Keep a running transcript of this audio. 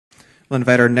We'll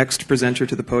invite our next presenter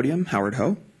to the podium, Howard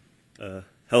Ho.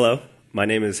 Hello, my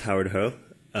name is Howard Ho.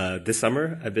 This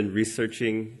summer, I've been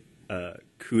researching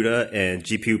CUDA and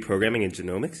GPU programming in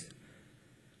genomics.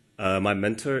 My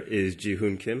mentor is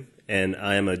Ji-Hoon Kim, and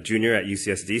I am a junior at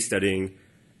UCSD studying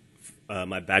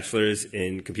my bachelor's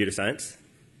in computer science.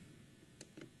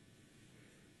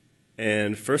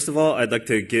 And first of all, I'd like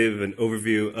to give an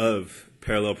overview of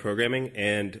parallel programming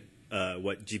and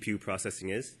what GPU processing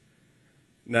is.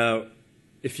 Now,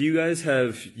 if you guys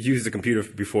have used a computer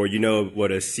before, you know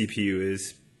what a CPU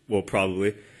is, well,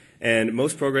 probably. And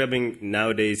most programming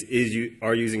nowadays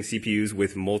are using CPUs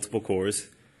with multiple cores.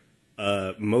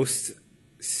 Most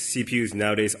CPUs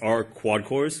nowadays are quad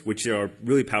cores, which are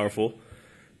really powerful.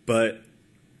 But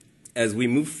as we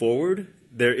move forward,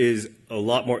 there is a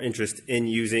lot more interest in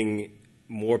using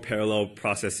more parallel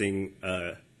processing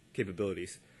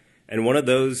capabilities. And one of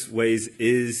those ways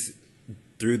is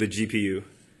through the GPU.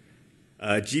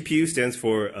 GPU stands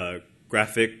for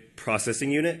Graphic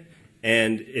Processing Unit.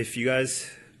 And if you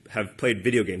guys have played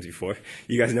video games before,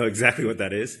 you guys know exactly what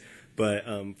that is. But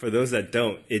for those that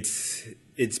don't, it's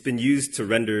been used to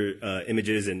render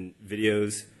images and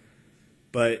videos.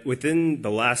 But within the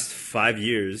last 5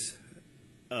 years,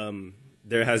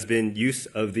 there has been use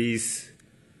of these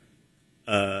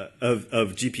of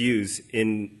GPUs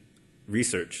in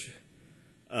research.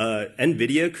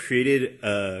 NVIDIA created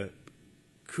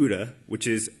CUDA, which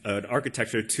is an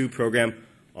architecture to program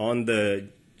on the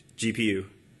GPU.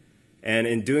 And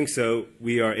in doing so,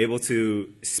 we are able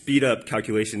to speed up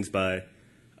calculations by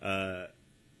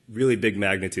really big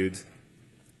magnitudes.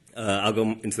 I'll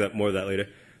go into more of that later.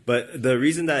 But the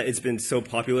reason that it's been so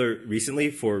popular recently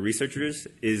for researchers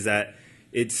is that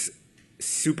it's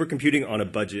supercomputing on a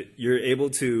budget. You're able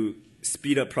to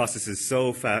speed up processes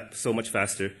so much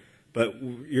faster, but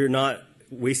you're not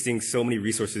wasting so many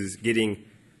resources getting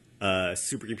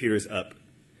supercomputers up.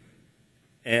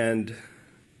 And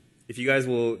if you guys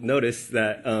will notice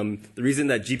that the reason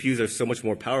that GPUs are so much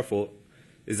more powerful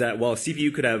is that while a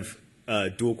CPU could have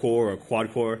dual core or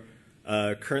quad core,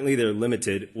 currently they're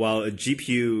limited, while a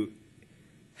GPU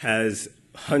has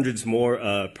hundreds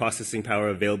more processing power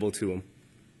available to them.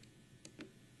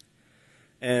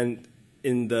 And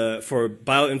for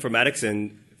bioinformatics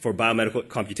and for biomedical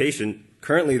computation,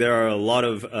 currently there's a lot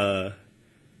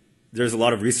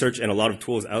of research and a lot of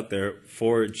tools out there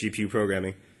for GPU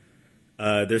programming.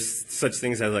 There's such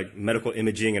things as like medical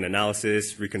imaging and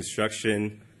analysis,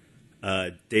 reconstruction,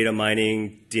 data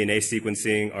mining, DNA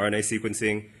sequencing, RNA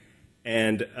sequencing.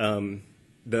 And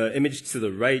the image to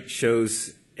the right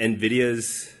shows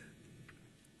NVIDIA's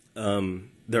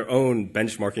their own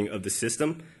benchmarking of the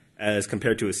system as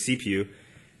compared to a CPU.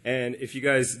 And if you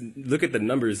guys look at the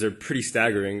numbers, they're pretty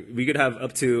staggering. We could have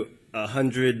up to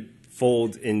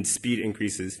 100-fold in speed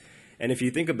increases. And if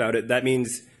you think about it, that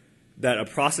means that a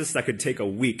process that could take a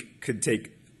week could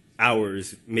take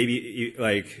hours, maybe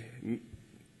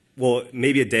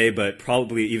maybe a day, but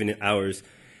probably even hours.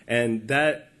 And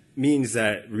that means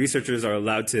that researchers are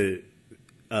allowed to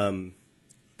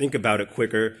think about it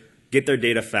quicker, get their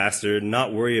data faster,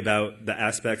 not worry about the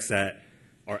aspects that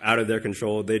are out of their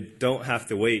control. They don't have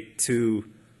to wait to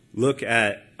look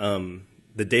at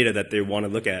the data that they want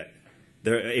to look at.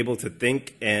 They're able to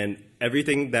think, and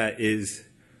everything that is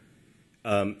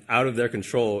out of their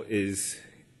control is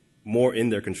more in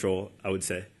their control, I would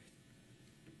say.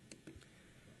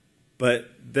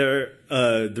 But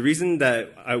the reason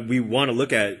that we want to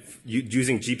look at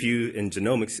using GPU in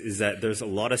genomics is that there's a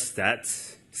lot of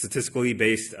statistically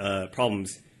based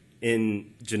problems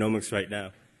in genomics right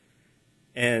now.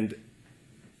 And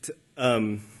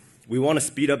we want to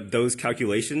speed up those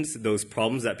calculations, those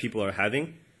problems that people are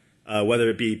having, whether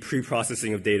it be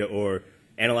pre-processing of data or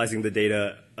analyzing the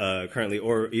data currently,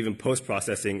 or even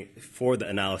post-processing for the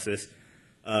analysis.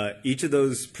 Each of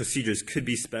those procedures could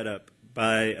be sped up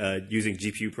by using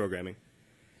GPU programming.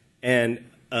 And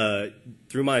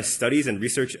through my studies and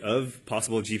research of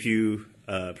possible GPU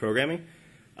programming,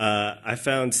 I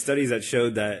found studies that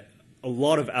showed that a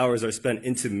lot of hours are spent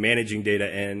into managing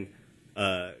data and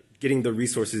getting the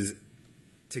resources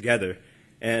together.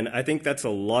 And I think that's a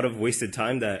lot of wasted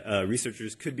time that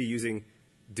researchers could be using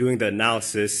doing the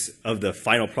analysis of the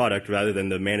final product rather than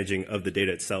the managing of the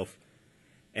data itself.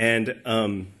 And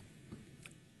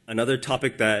another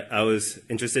topic that I was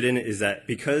interested in is that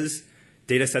because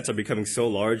data sets are becoming so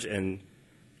large and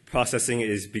processing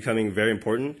is becoming very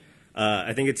important,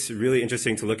 I think it's really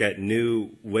interesting to look at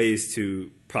new ways to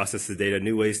process the data,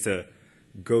 new ways to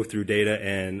go through data,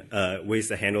 and ways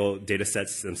to handle data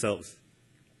sets themselves.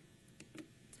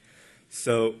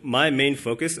 So my main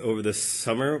focus over the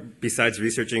summer, besides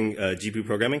researching GPU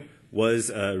programming,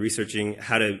 was researching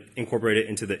how to incorporate it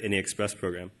into the INEXpress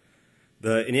program.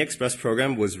 The INEXpress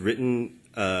program was written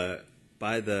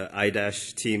by the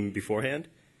iDASH team beforehand,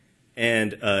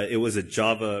 and it was a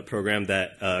Java program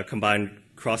that combined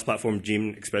cross-platform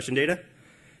gene expression data.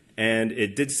 And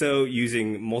it did so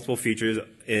using multiple features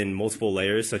in multiple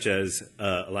layers, such as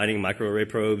aligning microarray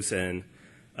probes and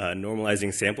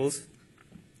normalizing samples.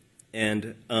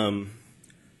 And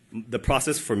the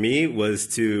process for me was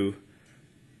to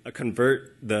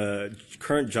convert the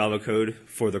current Java code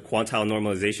for the quantile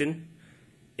normalization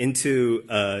into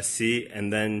C,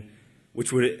 and then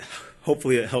which would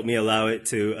hopefully help me allow it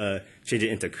to change it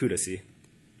into CUDA-C.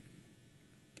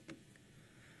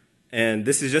 And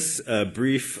this is just a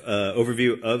brief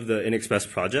overview of the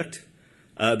INEXpress project.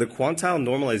 The quantile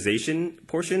normalization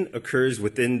portion occurs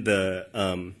within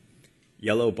the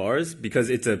yellow bars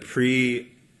because it's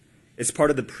part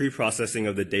of the pre-processing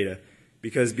of the data.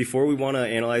 Because before we want to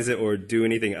analyze it or do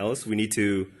anything else, we need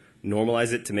to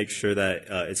normalize it to make sure that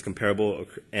it's comparable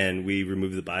and we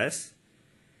remove the bias.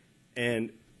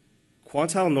 And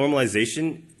quantile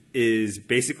normalization is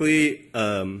basically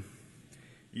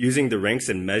using the ranks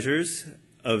and measures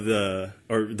of the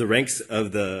ranks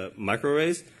of the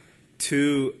microarrays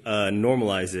to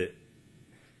normalize it,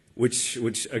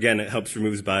 which again, it helps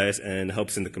remove bias and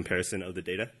helps in the comparison of the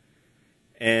data.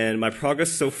 And my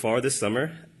progress so far this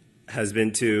summer has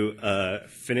been to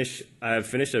I've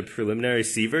finished a preliminary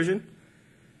C version,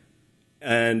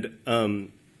 and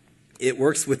it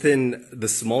works within the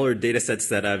smaller data sets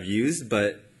that I've used,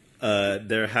 but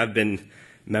there have been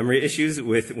memory issues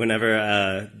with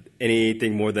whenever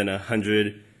anything more than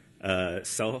 100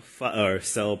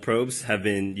 cell probes have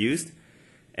been used,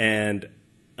 and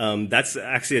that's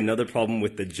actually another problem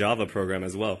with the Java program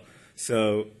as well.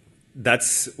 So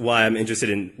that's why I'm interested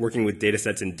in working with data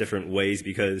sets in different ways,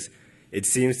 because it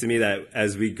seems to me that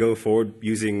as we go forward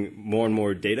using more and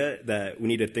more data, that we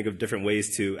need to think of different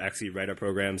ways to actually write our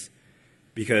programs,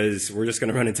 because we're just going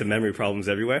to run into memory problems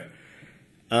everywhere.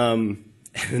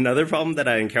 Another problem that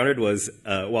I encountered was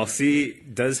while C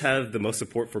does have the most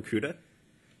support for CUDA,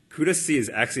 CUDA-C is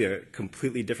actually a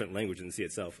completely different language than C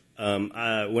itself.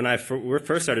 When I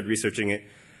first started researching it,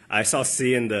 I saw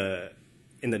C in the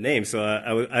name, so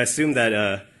I assumed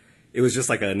that it was just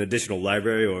like an additional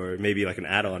library or maybe like an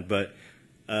add-on. But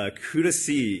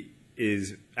CUDA-C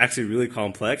is actually really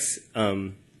complex.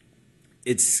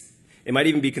 It might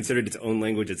even be considered its own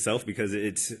language itself because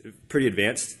it's pretty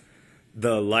advanced.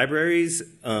 The libraries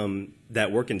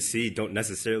that work in C don't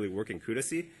necessarily work in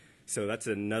CUDA-C, so that's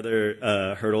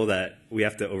another hurdle that we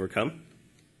have to overcome.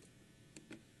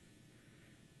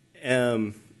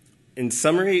 In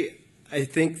summary, I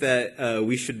think that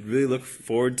we should really look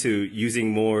forward to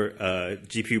using more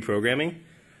GPU programming.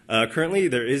 Currently,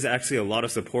 there is actually a lot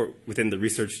of support within the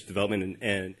research, development,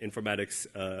 and informatics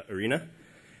arena,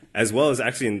 as well as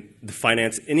actually in the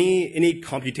finance. Any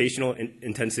computational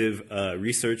intensive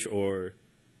research or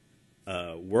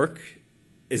work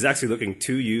is actually looking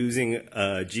to using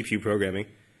GPU programming.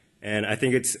 And I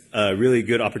think it's a really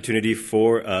good opportunity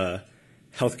for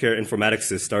healthcare informatics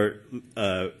to start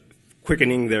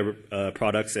quickening their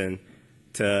products and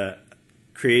to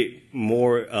create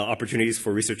more opportunities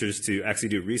for researchers to actually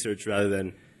do research rather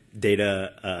than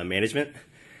data management.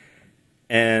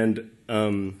 And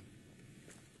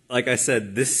like I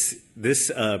said, this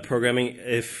programming,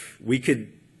 if we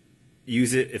could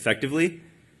use it effectively,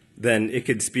 then it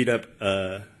could speed up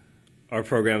our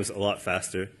programs a lot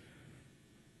faster.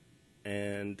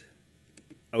 And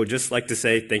I would just like to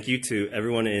say thank you to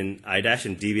everyone in iDASH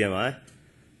and DBMI,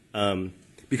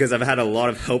 because I've had a lot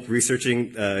of help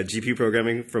researching GPU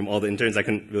programming from all the interns. I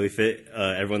couldn't really fit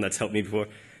everyone that's helped me before.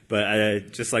 But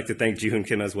I'd just like to thank Jihoon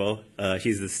Kim as well.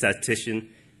 He's the statistician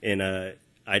in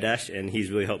iDASH, and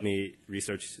he's really helped me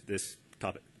research this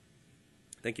topic.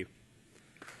 Thank you.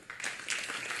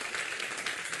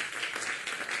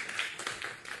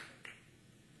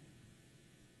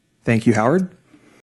 Thank you, Howard.